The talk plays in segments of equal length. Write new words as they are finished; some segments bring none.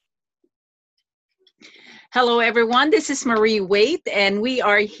Hello, everyone. This is Marie Waite, and we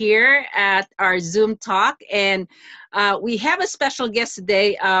are here at our Zoom talk. And we have a special guest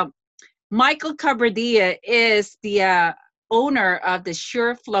today. Michael Cabradia is the owner of the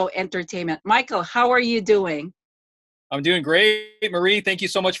Sure Flow Entertainment. Michael, how are you doing? I'm doing great, Marie. Thank you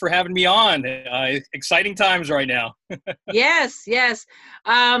so much for having me on. Exciting times right now. Yes, yes.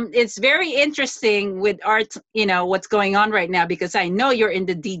 It's very interesting with art, what's going on right now, because I know you're in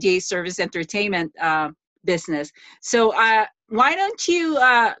the DJ service entertainment business. So why don't you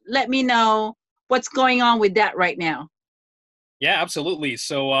let me know what's going on with that right now? Yeah, absolutely.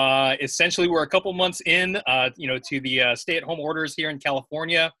 So essentially, we're a couple months in, to the stay-at-home orders here in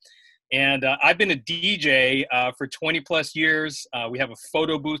California. And I've been a DJ for 20 plus years. We have a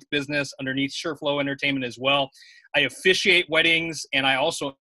photo booth business underneath SureFlow Entertainment as well. I officiate weddings, and I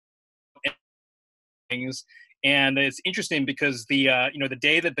also things. And it's interesting because the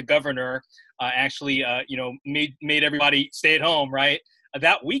day that the governor actually made everybody stay at home, right?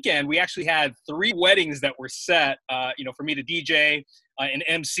 That weekend we actually had 3 weddings that were set. For me to DJ and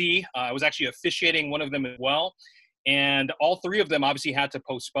MC. I was actually officiating one of them as well. And all 3 of them obviously had to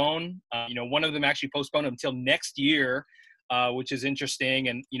postpone. One of them actually postponed until next year, which is interesting.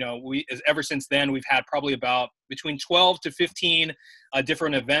 And ever since then, we've had probably about between 12 to 15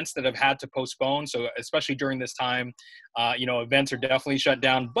 different events that have had to postpone. So especially during this time, events are definitely shut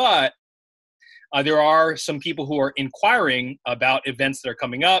down. But there are some people who are inquiring about events that are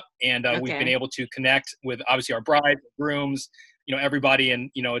coming up, and we've been Okay. able to connect with obviously our brides, grooms, everybody, and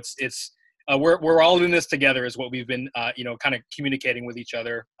it's we're all in this together is what we've been kind of communicating with each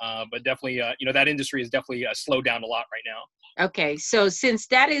other. But definitely, that industry is definitely slowed down a lot right now. Okay. So since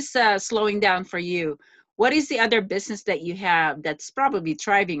that is slowing down for you, what is the other business that you have that's probably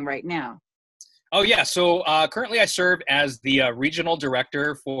thriving right now? Oh yeah, so currently I serve as the regional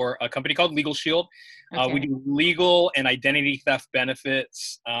director for a company called Legal Shield. We Okay. do legal and identity theft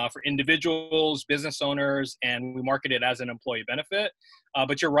benefits for individuals, business owners, and we market it as an employee benefit.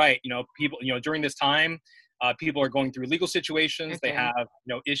 But you're right, people, during this time, people are going through legal situations. They Okay. have,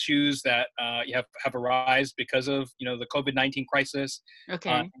 issues that have arisen because of, the COVID-19 crisis,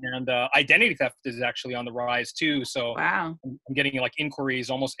 Okay. and identity theft is actually on the rise too. So Wow. I'm getting like inquiries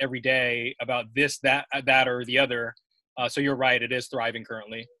almost every day about this, that, or the other. So you're right; it is thriving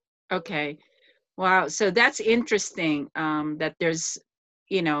currently. Okay. Wow. So that's interesting that there's,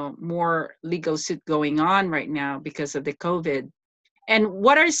 more legal suit going on right now because of the COVID. And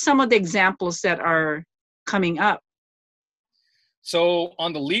what are some of the examples that are coming up? So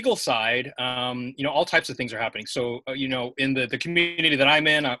on the legal side, all types of things are happening. So, in the community that I'm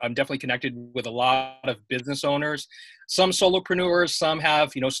in, I'm definitely connected with a lot of business owners, some solopreneurs, some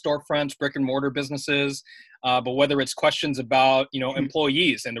have, storefronts, brick and mortar businesses. But whether it's questions about,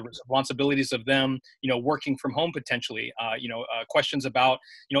 employees and the responsibilities of them, working from home potentially, questions about,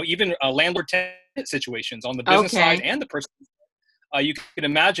 even landlord tenant situations on the business side Okay. and the personal, you can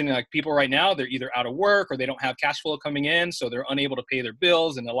imagine like people right now, they're either out of work or they don't have cash flow coming in, so they're unable to pay their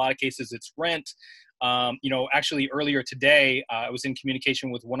bills. In a lot of cases, it's rent. Actually, earlier today, I was in communication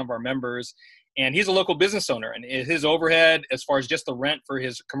with one of our members, and he's a local business owner, and his overhead, as far as just the rent for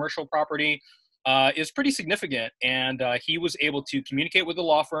his commercial property, is pretty significant. And he was able to communicate with the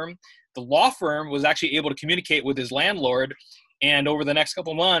law firm. The law firm was actually able to communicate with his landlord, and over the next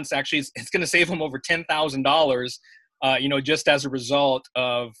couple months, actually, it's going to save him over $10,000 just as a result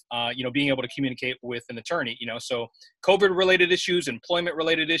of, being able to communicate with an attorney, so COVID related issues, employment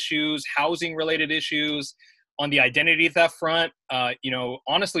related issues, housing related issues. On the identity theft front,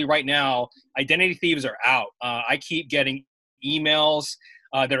 honestly, right now, identity thieves are out. I keep getting emails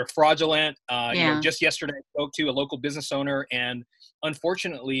that are fraudulent. Yeah. Just yesterday, I spoke to a local business owner, and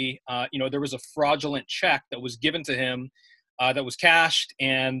unfortunately, there was a fraudulent check that was given to him that was cashed,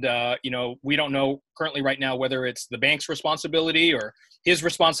 and we don't know currently right now whether it's the bank's responsibility or his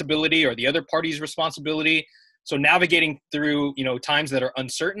responsibility or the other party's responsibility. So navigating through times that are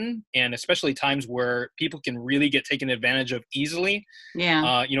uncertain, and especially times where people can really get taken advantage of easily,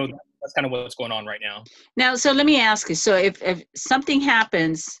 Yeah. that's kind of what's going on right now. Now, so let me ask you. So if something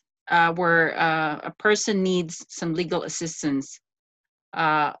happens where a person needs some legal assistance,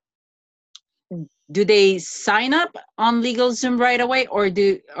 uh, do they sign up on LegalZoom right away,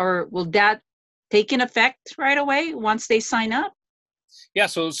 or will that take in effect right away once they sign up? Yeah,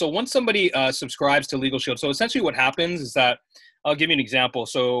 so once somebody subscribes to Legal Shield, so essentially what happens is that, I'll give you an example.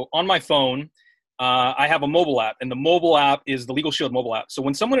 So on my phone, I have a mobile app, and the mobile app is the Legal Shield mobile app. So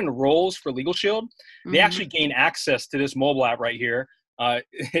when someone enrolls for Legal Shield, they Hmm. actually gain access to this mobile app right here.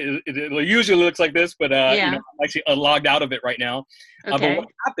 It usually looks like this, but Yeah. I'm actually logged out of it right now. But what Okay.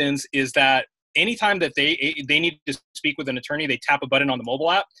 happens is that anytime that they need to speak with an attorney, they tap a button on the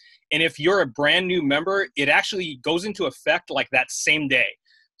mobile app. And if you're a brand new member, it actually goes into effect like that same day.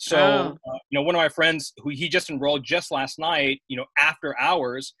 So, Oh, one of my friends who he just enrolled just last night, after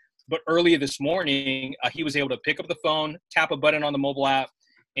hours, but earlier this morning, he was able to pick up the phone, tap a button on the mobile app,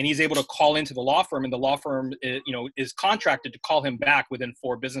 and he's able to call into the law firm, and the law firm, is contracted to call him back within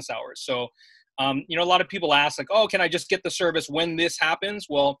 4 business hours. So, a lot of people ask like, oh, can I just get the service when this happens?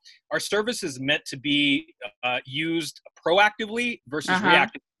 Well, our service is meant to be used proactively versus uh-huh.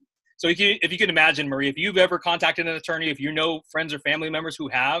 reactively. So if you can imagine, Marie, if you've ever contacted an attorney, if you know friends or family members who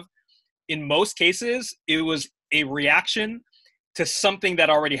have, in most cases, it was a reaction to something that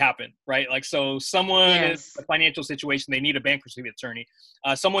already happened, right? Like, so someone in Yes. a financial situation, they need a bankruptcy attorney.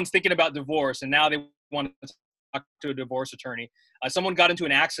 Someone's thinking about divorce, and now they want to talk to a divorce attorney. Someone got into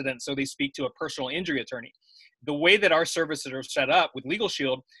an accident, so they speak to a personal injury attorney. The way that our services are set up with Legal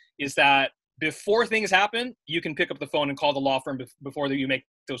Shield is that before things happen, you can pick up the phone and call the law firm before you make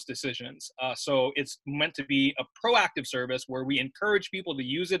those decisions. So it's meant to be a proactive service where we encourage people to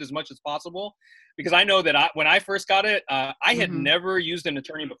use it as much as possible. Because I know that when I first got it, I had Mm-hmm. never used an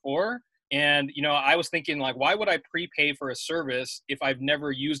attorney before. And, I was thinking like, why would I prepay for a service if I've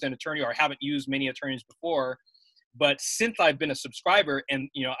never used an attorney or haven't used many attorneys before? But since I've been a subscriber and,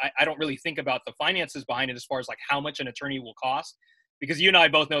 I don't really think about the finances behind it as far as like how much an attorney will cost, because you and I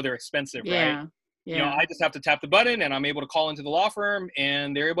both know they're expensive, right? Yeah. Yeah. I just have to tap the button and I'm able to call into the law firm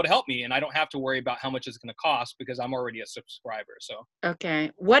and they're able to help me. And I don't have to worry about how much it's going to cost because I'm already a subscriber. So Okay.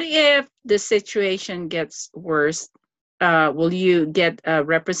 What if the situation gets worse? Will you get a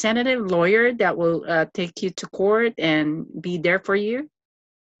representative lawyer that will take you to court and be there for you?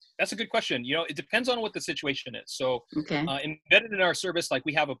 that's a good question. It depends on what the situation is. So Okay. embedded in our service, like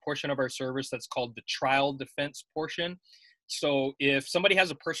we have a portion of our service that's called the trial defense portion. So if somebody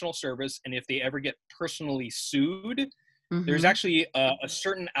has a personal service and if they ever get personally sued, there's Mm-hmm. actually a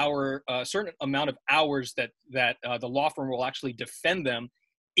certain amount of hours that the law firm will actually defend them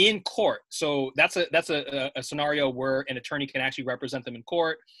in court. So that's a scenario where an attorney can actually represent them in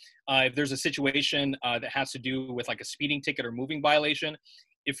court. If there's a situation that has to do with like a speeding ticket or moving violation,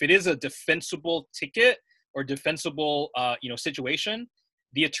 if it is a defensible ticket or defensible situation,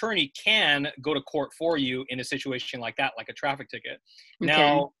 the attorney can go to court for you in a situation like that, like a traffic ticket. Okay.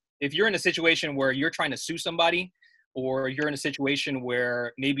 Now, if you're in a situation where you're trying to sue somebody, or you're in a situation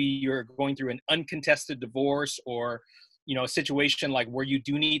where maybe you're going through an uncontested divorce, or a situation like where you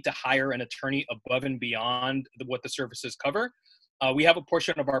do need to hire an attorney above and beyond what the services cover, we have a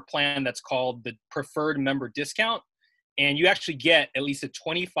portion of our plan that's called the preferred member discount, and you actually get at least a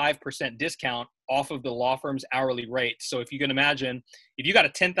 25% discount off of the law firm's hourly rate. So if you can imagine, if you got a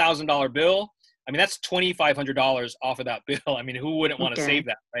 $10,000 bill, I mean, that's $2,500 off of that bill. I mean, who wouldn't want to Okay. save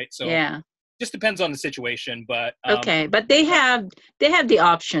that, right? So Yeah. just depends on the situation, but Okay. But they have the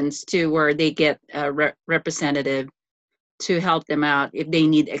options to where they get a representative to help them out if they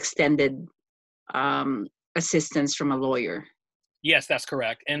need extended um, assistance from a lawyer. yes, that's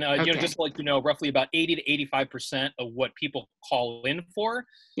correct. And Okay. just like roughly about 80 to 85% of what people call in for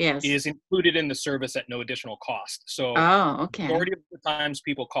Yes. is included in the service at no additional cost. So Oh, okay. majority of the times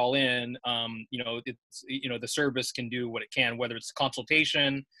people call in, it's the service can do what it can, whether it's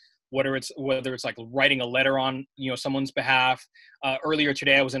consultation, whether it's like writing a letter on someone's behalf. Earlier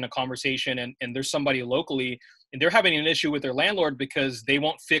today, I was in a conversation, and there's somebody locally, and they're having an issue with their landlord because they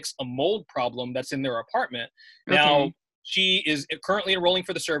won't fix a mold problem that's in their apartment. Now, Okay. she is currently enrolling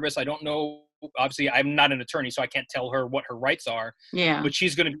for the service. I don't know. Obviously, I'm not an attorney, so I can't tell her what her rights are. Yeah. But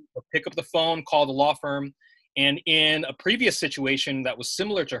she's going to pick up the phone, call the law firm. And in a previous situation that was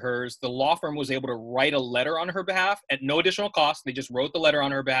similar to hers, the law firm was able to write a letter on her behalf at no additional cost. They just wrote the letter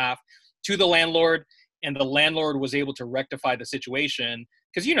on her behalf to the landlord, and the landlord was able to rectify the situation.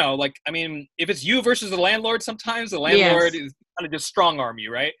 Because, I mean, if it's you versus the landlord, sometimes the landlord Yes. is kind of just strong arm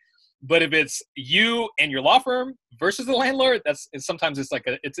you, right? But if it's you and your law firm versus the landlord, sometimes it's like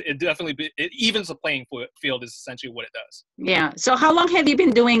it definitely it evens the playing field is essentially what it does. Yeah. So how long have you been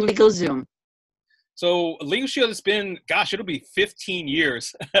doing LegalZoom? So Legal Shield has been, gosh, it'll be 15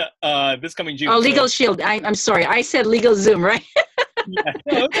 years this coming Oh, June. Legal So Shield. I'm sorry. I said LegalZoom, right? yeah,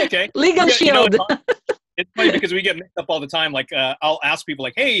 no, it's okay. We Legal get, Shield. it's funny because we get mixed up all the time. Like I'll ask people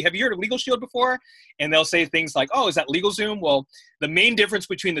like, hey, have you heard of Legal Shield before? And they'll say things like, oh, is that LegalZoom? Well, the main difference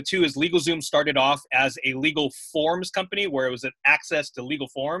between the two is LegalZoom started off as a legal forms company where it was an access to legal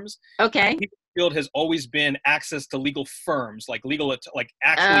forms. Okay. Legal Shield has always been access to legal firms, like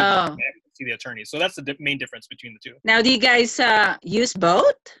actually Oh. see the attorneys. So that's the main difference between the two. Now, do you guys use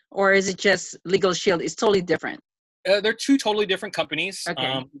both, or is it just Legal Shield? It's totally different. They're two totally different companies.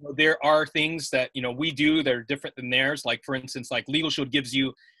 Okay. There are things that we do that are different than theirs. Like for instance, like Legal Shield gives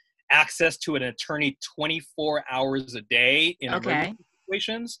you access to an attorney 24 hours a day in emergency Okay.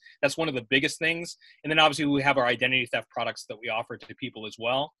 situations. That's one of the biggest things. And then obviously we have our identity theft products that we offer to people as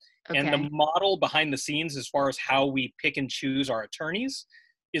well. And the Okay. model behind the scenes, as far as how we pick and choose our attorneys,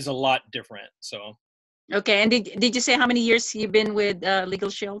 is a lot different. So Okay. And did you say how many years you've been with Legal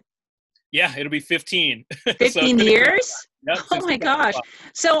Shield? yeah, it'll be 15. So it's 15 been a great years? time. Yep, Oh since my gosh.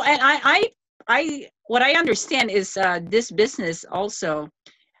 2012. So, and what I understand is this business also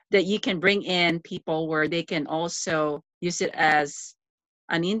that you can bring in people where they can also use it as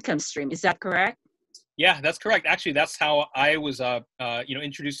an income stream. Is that correct? Yeah, that's correct. Actually, that's how I was,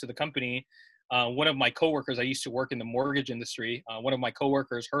 introduced to the company. One of my coworkers, I used to work in the mortgage industry. One of my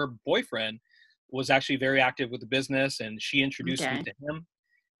coworkers, her boyfriend, was actually very active with the business, and she introduced me Okay. to him.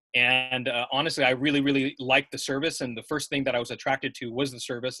 And honestly, I really, really liked the service. And the first thing that I was attracted to was the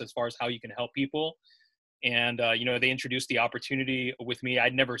service, as far as how you can help people. And they introduced the opportunity with me.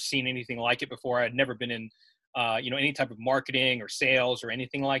 I'd never seen anything like it before. I'd never been in, any type of marketing or sales or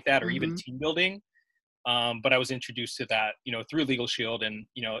anything like that, or even Hmm. team building. But I was introduced to that, through Legal Shield, and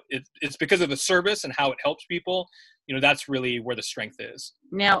it's because of the service and how it helps people. That's really where the strength is.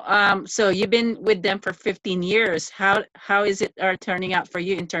 Now, so you've been with them for 15 years. How is it turning out for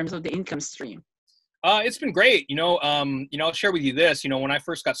you in terms of the income stream? It's been great. I'll share with you this. When I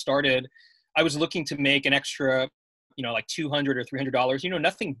first got started, I was looking to make an extra, like $200 or $300.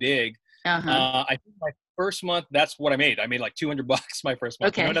 Nothing big. Uh-huh. I think my first month, that's what I made. I made like $200 my first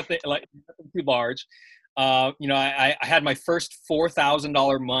month. Okay. Nothing like nothing too large. I had my first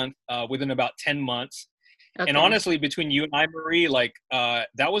 $4,000 month within about 10 months. And Okay. honestly, between you and I, Marie, like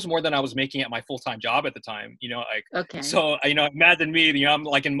that was more than I was making at my full-time job at the time. Okay. So imagine me. I'm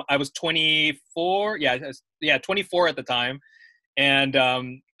like I was 24. Yeah, 24 at the time, and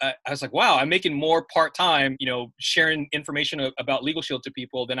I was like, wow, I'm making more part-time. Sharing information about Legal Shield to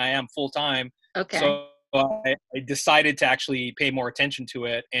people than I am full-time. Okay. So I decided to actually pay more attention to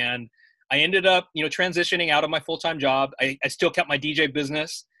it, and I ended up transitioning out of my full-time job. I still kept my DJ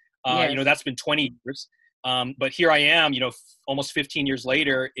business. Yes. That's been 20 years. But here I am, almost 15 years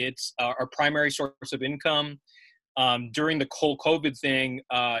later. It's our primary source of income. During the whole COVID thing,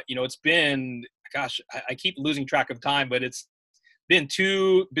 it's been, gosh, I keep losing track of time, but it's been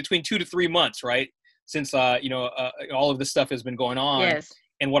between 2 to 3 months, right? Since, all of this stuff has been going on. Yes.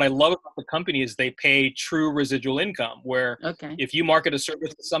 And what I love about the company is they pay true residual income, where Okay. if you market a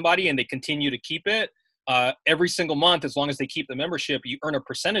service to somebody and they continue to keep it, every single month, as long as they keep the membership, you earn a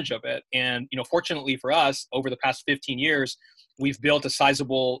percentage of it. And, fortunately for us, over the past 15 years, we've built a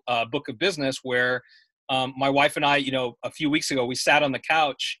sizable book of business where my wife and I, a few weeks ago, we sat on the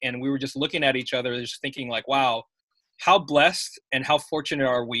couch and we were just looking at each other, just thinking like, wow, how blessed and how fortunate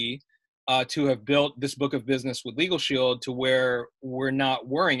are we to have built this book of business with Legal Shield to where we're not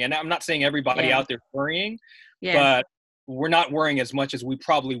worrying. And I'm not saying everybody Yes. out there is worrying, Yes. but we're not worrying as much as we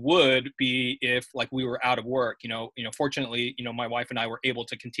probably would be if like we were out of work. Fortunately, my wife and I were able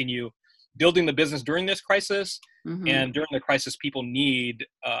to continue building the business during this crisis. Mm-hmm. And during the crisis, people need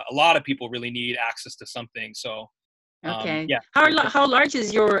a lot of people really need access to something. So Okay. yeah. How large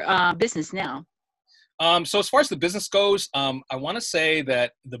is your business now? So as far as the business goes, I want to say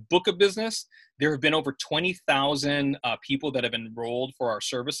that the book of business, there have been over 20,000 people that have enrolled for our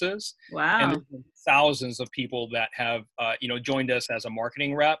services. And Wow. there's been thousands of people that have, joined us as a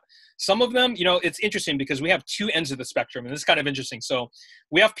marketing rep. Some of them, it's interesting because we have two ends of the spectrum, and this is kind of interesting. So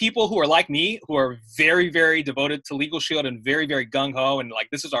we have people who are like me, who are very, very devoted to Legal Shield and very, very gung-ho, and like,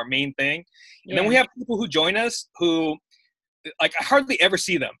 this is our main thing. And then we Yeah. have people who join us who, like, I hardly ever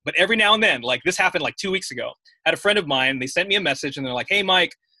see them, but every now and then, like this happened like 2 weeks ago. I had a friend of mine, they sent me a message and they're like, hey,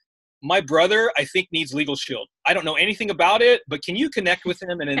 Mike, my brother, I think, needs Legal Shield. I don't know anything about it, but can you connect with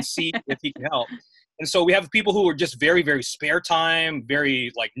him and then see if he can help? And so we have people who are just very, very spare time,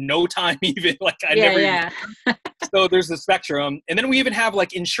 very like no time even, like I Yeah. never even. Yeah. So there's the spectrum. And then we even have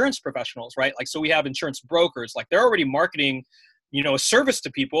like insurance professionals, right? Like, so we have insurance brokers, like they're already marketing, a service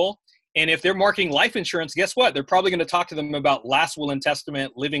to people. And if they're marketing life insurance, guess what? They're probably going to talk to them about last will and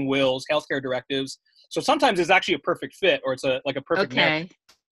testament, living wills, healthcare directives. So sometimes it's actually a perfect fit, or it's like a perfect marriage.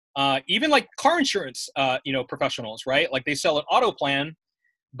 Okay. Even like car insurance, professionals, right? Like they sell an auto plan,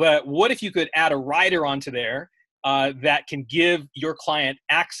 but what if you could add a rider onto there that can give your client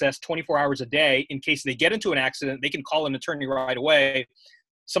access 24 hours a day in case they get into an accident? They can call an attorney right away.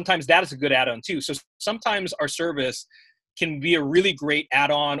 Sometimes that is a good add-on too. So sometimes our service can be a really great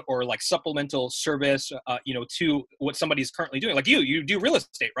add-on or like supplemental service, to what somebody's currently doing. Like you do real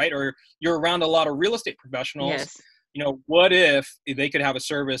estate, right? Or you're around a lot of real estate professionals. Yes. what if they could have a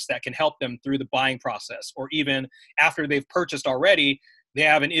service that can help them through the buying process, or even after they've purchased already, they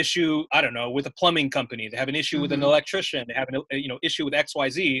have an issue, I don't know, with a plumbing company, they have an issue with an electrician, they have an issue with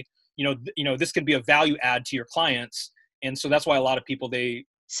XYZ, this can be a value add to your clients. And so that's why a lot of people,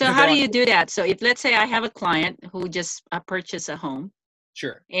 So how do you do that? So if, let's say I have a client who just purchased a home.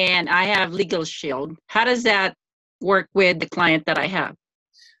 Sure. And I have Legal Shield, how does that work with the client that I have?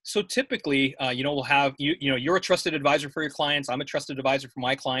 So typically, we'll have you're a trusted advisor for your clients. I'm a trusted advisor for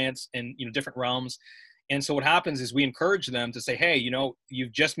my clients in different realms. And so what happens is we encourage them to say, hey,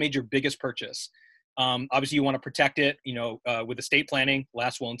 you've just made your biggest purchase. Obviously, you want to protect it, with estate planning,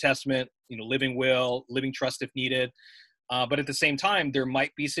 last will and testament, living will, living trust if needed. But at the same time, there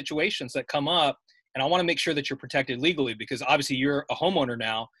might be situations that come up, and I want to make sure that you're protected legally, because obviously you're a homeowner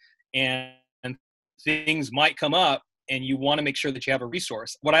now, and things might come up, and you want to make sure that you have a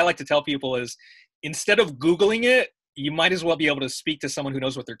resource. What I like to tell people is, instead of Googling it, you might as well be able to speak to someone who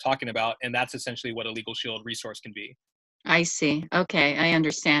knows what they're talking about. And that's essentially what a Legal Shield resource can be. I see. Okay, I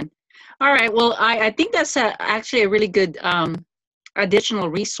understand. All right. Well, I think that's actually a really good additional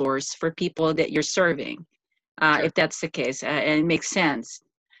resource for people that you're serving, Sure. if that's the case, and it makes sense.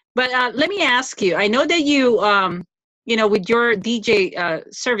 But let me ask you, I know that you, with your DJ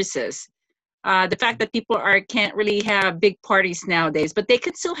services, the fact that people can't really have big parties nowadays, but they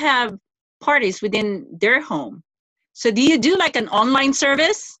could still have parties within their home. So do you do like an online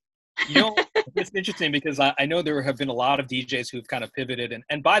service? It's interesting because I know there have been a lot of DJs who've kind of pivoted.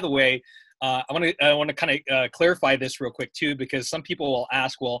 And by the way, I want to kind of clarify this real quick too, because some people will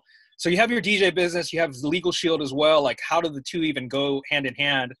ask, well, so you have your DJ business, you have Legal Shield as well. Like, how do the two even go hand in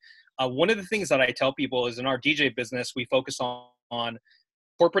hand? One of the things that I tell people is, in our DJ business, we focus on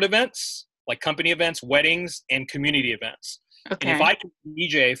corporate events, like company events, weddings, and community events. Okay. And if I can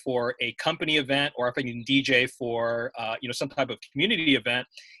DJ for a company event, or if I can DJ for some type of community event,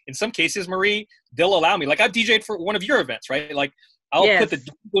 in some cases, Marie, they'll allow me. Like, I've DJed for one of your events, right? Like, I'll put the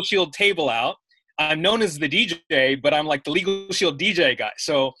Legal Shield table out. I'm known as the DJ, but I'm like the Legal Shield DJ guy.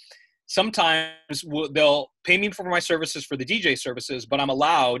 So sometimes they'll pay me for my services for the DJ services, but I'm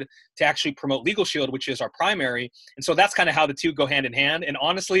allowed to actually promote Legal Shield, which is our primary. And so that's kind of how the two go hand in hand. And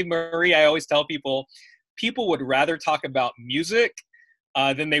honestly, Marie, I always tell people would rather talk about music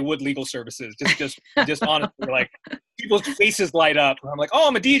than they would legal services. Just honestly, like, people's faces light up. I'm like, oh,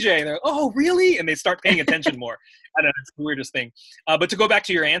 I'm a DJ. And they're like, oh, really? And they start paying attention more. I don't know, it's the weirdest thing. But to go back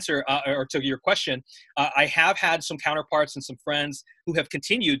to your answer, or to your question, I have had some counterparts and some friends who have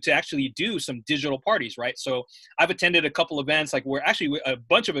continued to actually do some digital parties, right? So I've attended a couple events, like we're actually a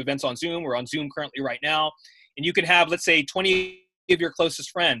bunch of events on Zoom. We're on Zoom currently right now. And you can have, let's say, 20 of your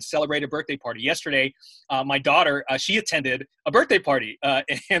closest friends celebrate a birthday party. Yesterday, my daughter, she attended a birthday party,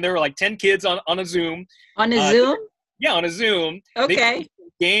 and there were like 10 kids on a Zoom. On a Zoom? Yeah, on a Zoom. Okay.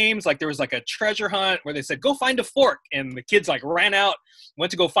 Games, like there was like a treasure hunt where they said, go find a fork. And the kids like ran out, went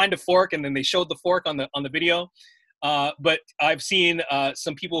to go find a fork, and then they showed the fork on the video. But I've seen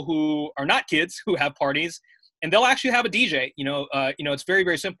some people who are not kids who have parties, and they'll actually have a DJ. It's very,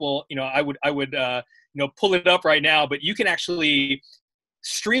 very simple. I would pull it up right now, but you can actually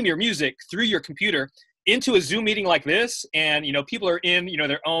stream your music through your computer into a Zoom meeting like this. And, people are in,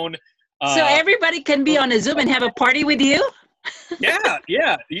 their own. So everybody can be on a Zoom and have a party with you?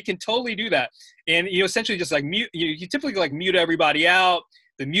 Yeah, you can totally do that. And, essentially just like mute, you typically like mute everybody out.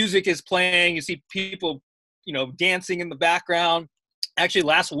 The music is playing. You see people, dancing in the background. Actually,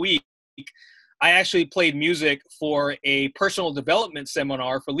 last week, I actually played music for a personal development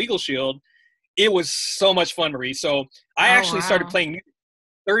seminar for Legal Shield. It was so much fun, Marie. So I actually started playing music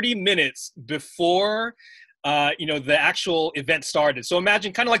 30 minutes before, the actual event started. So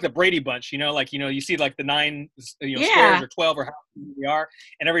imagine kind of like the Brady Bunch, you see like the 9, squares or 12 or how many they are,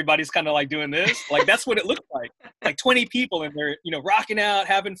 and everybody's kind of like doing this. Like, that's what it looked like 20 people, and they're, rocking out,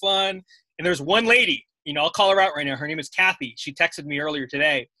 having fun. And there's one lady, I'll call her out right now. Her name is Kathy. She texted me earlier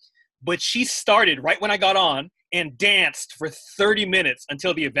today, but she started right when I got on and danced for 30 minutes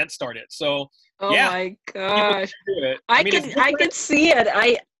until the event started. So, my gosh. I could see it.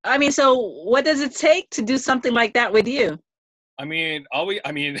 I mean, so what does it take to do something like that with you? You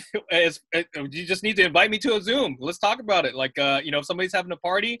just need to invite me to a Zoom. Let's talk about it. Like, if somebody's having a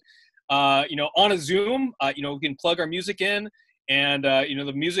party, on a Zoom, we can plug our music in. And,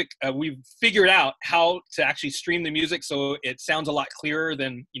 the music, we've figured out how to actually stream the music so it sounds a lot clearer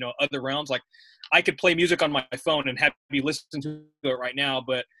than, other realms. Like, I could play music on my phone and have you listen to it right now,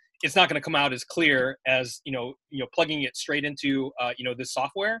 but it's not going to come out as clear as, plugging it straight into, this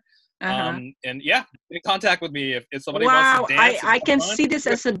software. And get in contact with me if somebody wants to dance. I can see this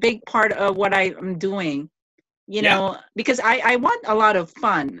as a big part of what I'm doing. you Yeah. know, because I want a lot of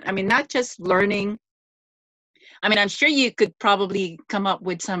fun. I mean, not just learning. I mean, I'm sure you could probably come up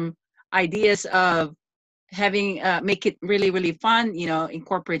with some ideas of having make it really really fun, you know,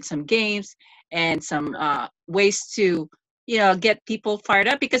 incorporate some games and some ways to, you know, get people fired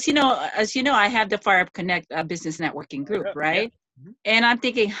up, because you know, as you know, I have the Fire Up Connect business networking Fired group, up. Yeah. right? Mhm. And I'm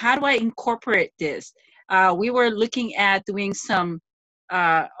thinking, how do I incorporate this? We were looking at doing some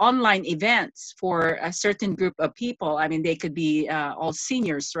online events for a certain group of people. I mean, they could be all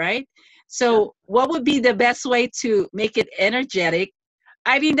seniors, right? Sure. So what would be the best way to make it energetic?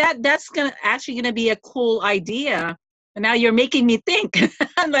 I mean, that's gonna actually gonna be a cool idea. And now you're making me think.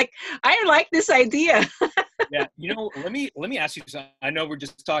 I'm like, I like this idea. Yeah, let me ask you something. I know we're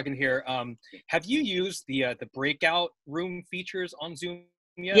just talking here. Have you used the breakout room features on Zoom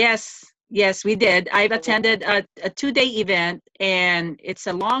yet? Yes, yes, we did. I've Oh, attended a 2-day event, and it's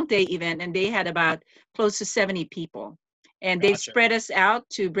a long day event, and they had about close to 70 people. And they gotcha. spread us out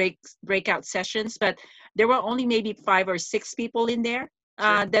to breakout sessions, but there were only maybe 5 or 6 people in there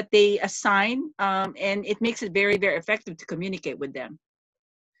Sure. that they assign, and it makes it very, very effective to communicate with them.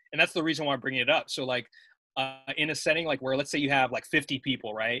 And that's the reason why I'm bringing it up. So like in a setting like where let's say you have like 50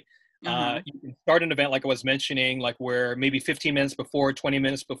 people, right? Uh-huh. You can start an event like I was mentioning, like where maybe 15 minutes before, 20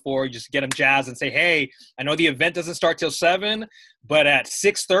 minutes before, you just get them jazzed and say, "Hey, I know the event doesn't start till 7, but at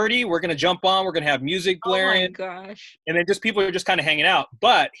 6:30 we're gonna jump on. We're gonna have music Oh my blaring, gosh. and then just people are just kind of hanging out."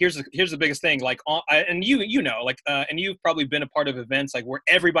 But here's the biggest thing, like, and you know, like, and you've probably been a part of events like where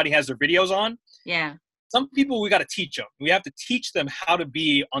everybody has their videos on. Yeah. Some people we got to teach them. We have to teach them how to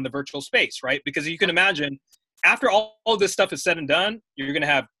be on the virtual space, right? Because you can imagine after all this stuff is said and done, you're going to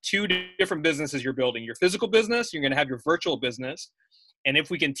have two different businesses you're building: your physical business, you're going to have your virtual business. And if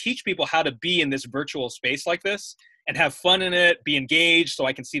we can teach people how to be in this virtual space like this and have fun in it, be engaged so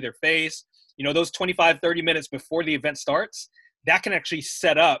I can see their face, you know, those 25, 30 minutes before the event starts, that can actually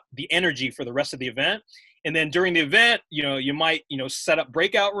set up the energy for the rest of the event. And then during the event, you know, you might, you know, set up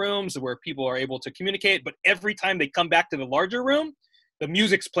breakout rooms where people are able to communicate. But every time they come back to the larger room, the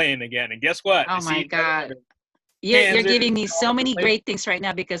music's playing again. And guess what? I Oh see my each other, God. their You're hands are giving me all so over the many place. great things right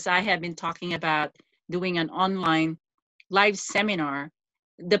now, because I have been talking about doing an online live seminar.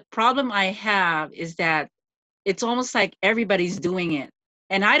 The problem I have is that it's almost like everybody's doing it.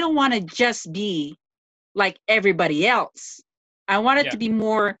 And I don't want to just be like everybody else. I want it Yeah. to be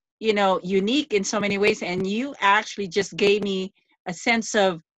more, you know, unique in so many ways. And you actually just gave me a sense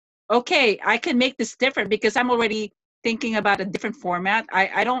of, okay, I can make this different, because I'm already thinking about a different format.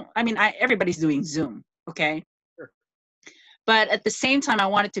 I don't, I mean, everybody's doing Zoom. Okay. Sure. But at the same time, I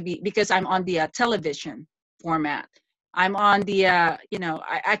want it to be, because I'm on the television format. I'm on the, you know,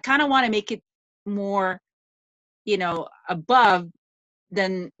 I kind of want to make it more, you know, above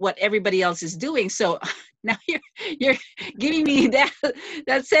than what everybody else is doing. So now you're giving me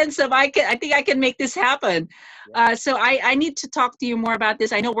that sense of, I think I can make this happen. Yeah. So I need to talk to you more about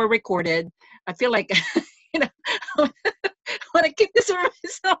this. I know we're recorded. I feel like you know, I want to keep this for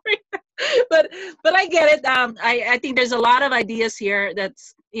myself. but but I get it. I think there's a lot of ideas here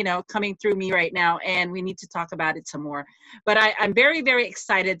that's, you know, coming through me right now, and we need to talk about it some more. But I'm very very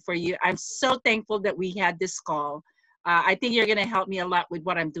excited for you. I'm so thankful that we had this call. I think you're going to help me a lot with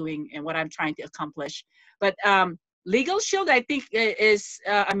what I'm doing and what I'm trying to accomplish. But Legal Shield, I think, is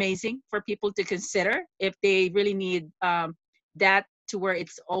amazing for people to consider if they really need that, to where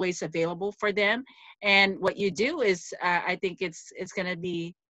it's always available for them. And what you do is, I think it's going to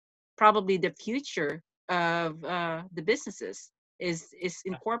be probably the future of the businesses, is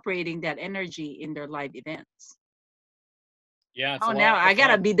incorporating that energy in their live events. Yeah, it's Oh, a now lot I of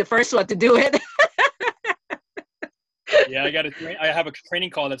gotta fun. be the first one to do it. Yeah, I have a training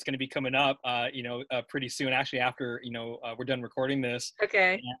call that's going to be coming up, pretty soon. Actually, after we're done recording this,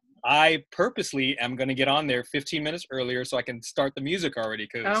 Okay. and I purposely am going to get on there 15 minutes earlier so I can start the music already.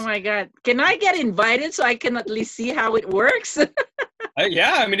 Oh Because my God. Can I get invited so I can at least see how it works?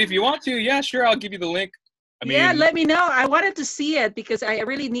 yeah, I mean, if you want to, yeah, sure, I'll give you the link. I Yeah, mean, let me know. I wanted to see it because I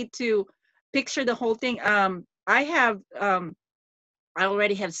really need to picture the whole thing. I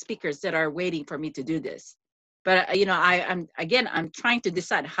already have speakers that are waiting for me to do this. But you know, I'm trying to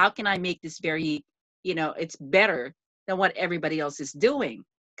decide how can I make this very, you know, it's better than what everybody else is doing,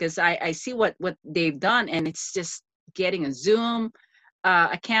 because I see what they've done, and it's just getting a Zoom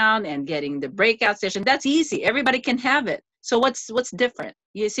account and getting the breakout session. That's easy. Everybody can have it. So what's different?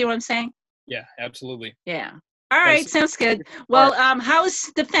 You see what I'm saying? yeah, absolutely. Yeah. All Got right, to sounds good. Well, start.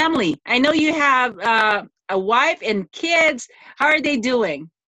 how's the family? I know you have a wife and kids. How are they doing?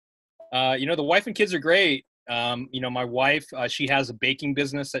 The wife and kids are great. You know, my wife, she has a baking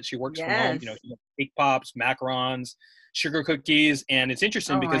business that she works from home. You know, Yes. she makes cake pops, macarons, sugar cookies, and it's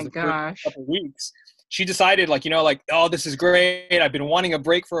interesting Oh because my the first gosh. couple weeks, she decided, like, you know, like, oh, this is great. I've been wanting a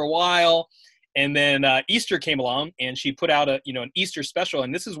break for a while. And then Easter came along, and she put out a, you know, an Easter special.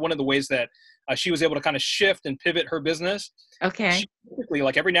 And this is one of the ways that she was able to kind of shift and pivot her business. Okay. She typically,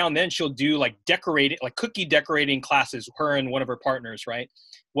 like, every now and then she'll do like decorating, like cookie decorating classes, her and one of her partners, right?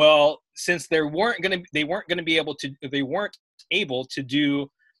 Well, since they weren't gonna be able to, they weren't able to do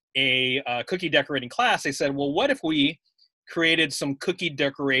a cookie decorating class, they said, well, what if we created some cookie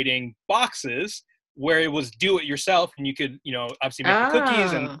decorating boxes where it was do it yourself, and you could, you know, obviously make the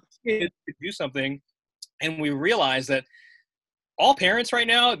cookies and Oh, kids could do something. And we realized that all parents right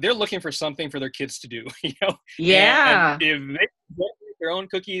now, they're looking for something for their kids to do, you know, and yeah. if they make their own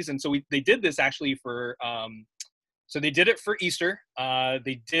cookies. And so they did this actually for, so they did it for Easter.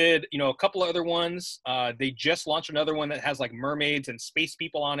 They did, you know, a couple of other ones. They just launched another one that has like mermaids and space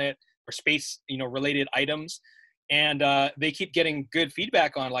people on it, or space, you know, related items. And they keep getting good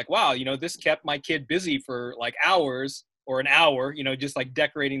feedback on, like, wow, you know, this kept my kid busy for like hours or an hour, you know, just like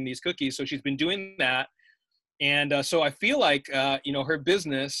decorating these cookies. So she's been doing that. And so I feel like, you know, her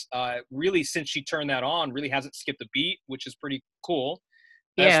business really, since she turned that on, really hasn't skipped a beat, which is pretty cool.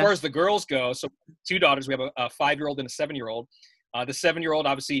 As far as Yes. the girls go, so two daughters, we have a 5-year-old and a 7-year-old. The 7-year-old,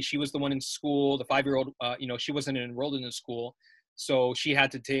 obviously, she was the one in school. The 5-year-old, you know, she wasn't enrolled in the school. So she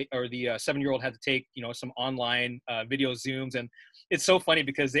had to take, or the 7-year-old had to take, you know, some online video Zooms. And it's so funny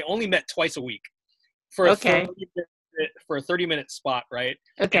because they only met twice a week for a Okay. 30-minute spot, right?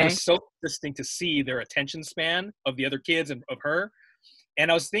 And it Okay. was so interesting to see their attention span of the other kids and of her. And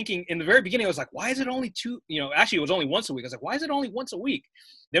I was thinking in the very beginning, I was like, why is it only two? You know, actually, it was only once a week. I was like, why is it only once a week?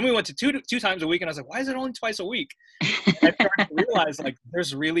 Then we went to two times a week, and I was like, why is it only twice a week? And I started to realize, like,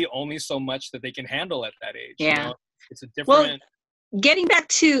 there's really only so much that they can handle at that age. You Yeah. know, it's a Well, different. getting back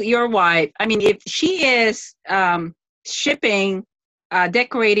to your wife, I mean, if she is shipping,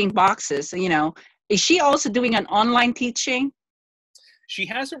 decorating boxes, you know, is she also doing an online teaching? She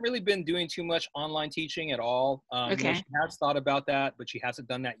hasn't really been doing too much online teaching at all. You know, she Okay. has thought about that, but she hasn't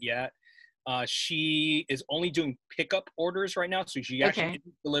done that yet. She is only doing pickup orders right now, so she actually Okay.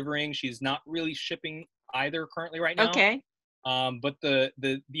 isn't delivering. She's not really shipping either currently right now. Okay. But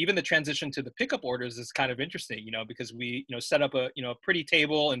the even the transition to the pickup orders is kind of interesting, you know, because we, you know, set up a, you know, a pretty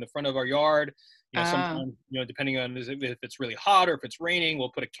table in the front of our yard. You know, Uh, sometimes, you know, depending on if it's really hot or if it's raining,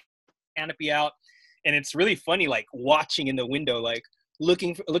 we'll put a canopy out. And it's really funny, like watching in the window, like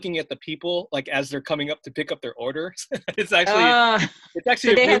looking at the people, like as they're coming up to pick up their orders. it's actually uh, it's so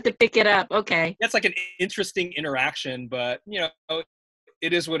actually a they really, have to pick it up. Okay. that's like an interesting interaction. But you know,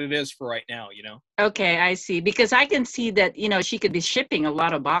 it is what it is for right now, you know. Okay, I see. Because I can see that, you know, she could be shipping a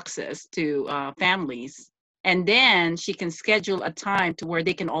lot of boxes to families. And then she can schedule a time to where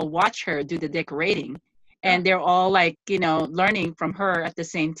they can all watch her do the decorating. Yeah, And they're all like, you know, learning from her at the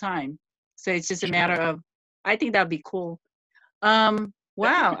same time. So it's just a sure. matter of, I think that'd be cool. That could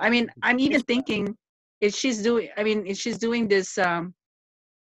Wow. be I mean, I'm even thanks for thinking if she's doing this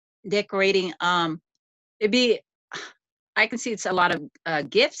decorating, it'd be, I can see it's a lot of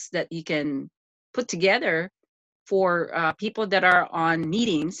gifts that you can put together for people that are on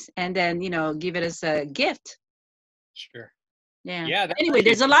meetings and then, you know, give it as a gift. sure. Yeah. Yeah, that's Anyway, actually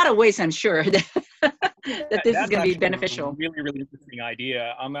there's a lot of ways I'm sure that this is that's going to be actually a beneficial. really, really interesting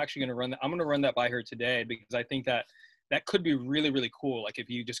idea. I'm actually going to run that. I'm going to run that by her today because I think that that could be really, really cool. Like if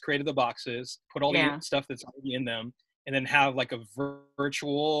you just created the boxes, put all the Yeah. stuff that's already in them, and then have like a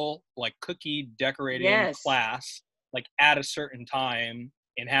virtual like cookie decorating Yes. class, like at a certain time,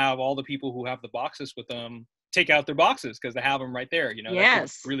 and have all the people who have the boxes with them take out their boxes because they have them right there. You know, that could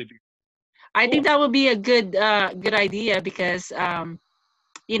Yes. really be I think cool. that would be a good idea because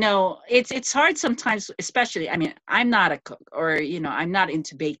you know, it's hard sometimes, especially, I mean, I'm not a cook or, you know, I'm not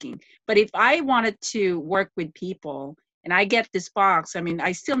into baking, but if I wanted to work with people and I get this box, I mean,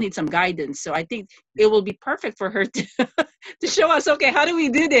 I still need some guidance. So I think it will be perfect for her to to show us, okay, how do we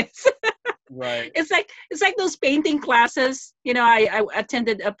do this? Right. It's like those painting classes. You know, I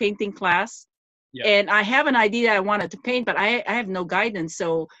attended a painting class Yeah. and I have an idea I wanted to paint, but I have no guidance.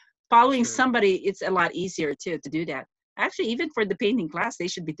 So following Sure. somebody, it's a lot easier to do that. Actually, even for the painting class, they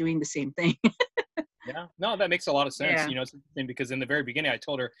should be doing the same thing. Yeah, no, that makes a lot of sense. Yeah. You know, it's interesting because in the very beginning, I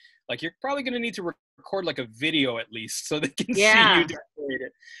told her, like, you're probably going to need to record like a video at least so they can see you Yeah. decorate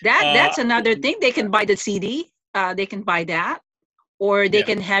it. That's I another think, thing. They can buy the CD. They can buy that, or they yeah,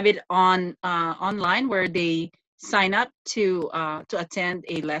 can have it on online where they sign up to attend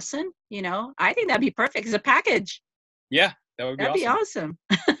a lesson. You know, I think that'd be perfect. It's a package. yeah, that would be That'd be awesome.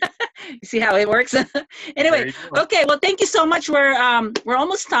 awesome. See how it works? Anyway, There you go. okay. Well, thank you so much. We're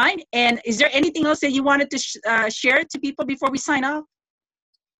almost time. And is there anything else that you wanted to share to people before we sign off?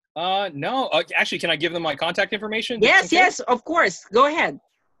 No, actually, can I give them my contact information just in Yes, case? yes, of course. Go ahead.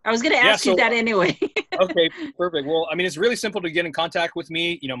 I was going to Yeah. ask you So that anyway. okay, perfect. Well, I mean, it's really simple to get in contact with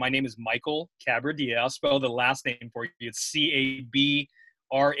me. You know, my name is Michael Cabradilla. I'll spell the last name for you. It's Cabradilla.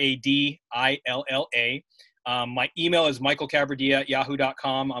 My email is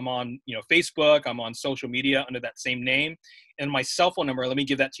michaelcabradilla@yahoo.com. I'm on, Facebook. I'm on social media under that same name. And my cell phone number, let me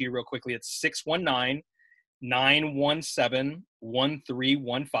give that to you real quickly. It's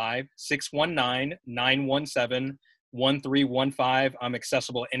 619-917-1315. 619-917-1315. I'm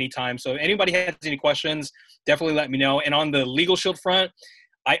accessible anytime. So if anybody has any questions, definitely let me know. And on the Legal Shield front,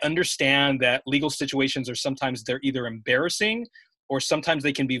 I understand that legal situations are sometimes they're either embarrassing or sometimes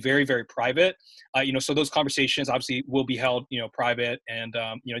they can be very, very private. So those conversations obviously will be held, private. And,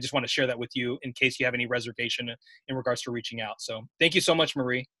 I just want to share that with you in case you have any reservation in regards to reaching out. So thank you so much,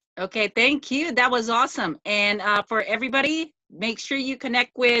 Marie. Okay, thank you. That was awesome. And for everybody, make sure you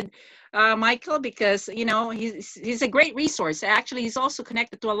connect with Michael because he's a great resource. Actually, he's also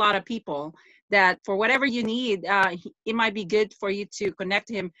connected to a lot of people that for whatever you need, it might be good for you to connect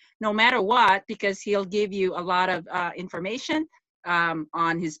to him no matter what because he'll give you a lot of information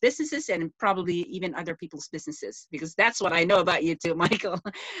on his businesses and probably even other people's businesses because that's what I know about you too, Michael.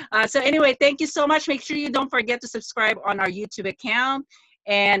 So anyway, thank you so much. Make sure you don't forget to subscribe on our YouTube account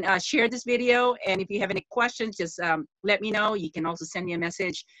and share this video. And if you have any questions, just let me know. You can also send me a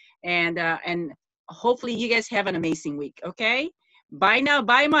message and hopefully you guys have an amazing week. Okay. Bye now.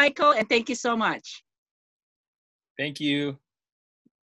 Bye, Michael. And thank you so much. Thank you.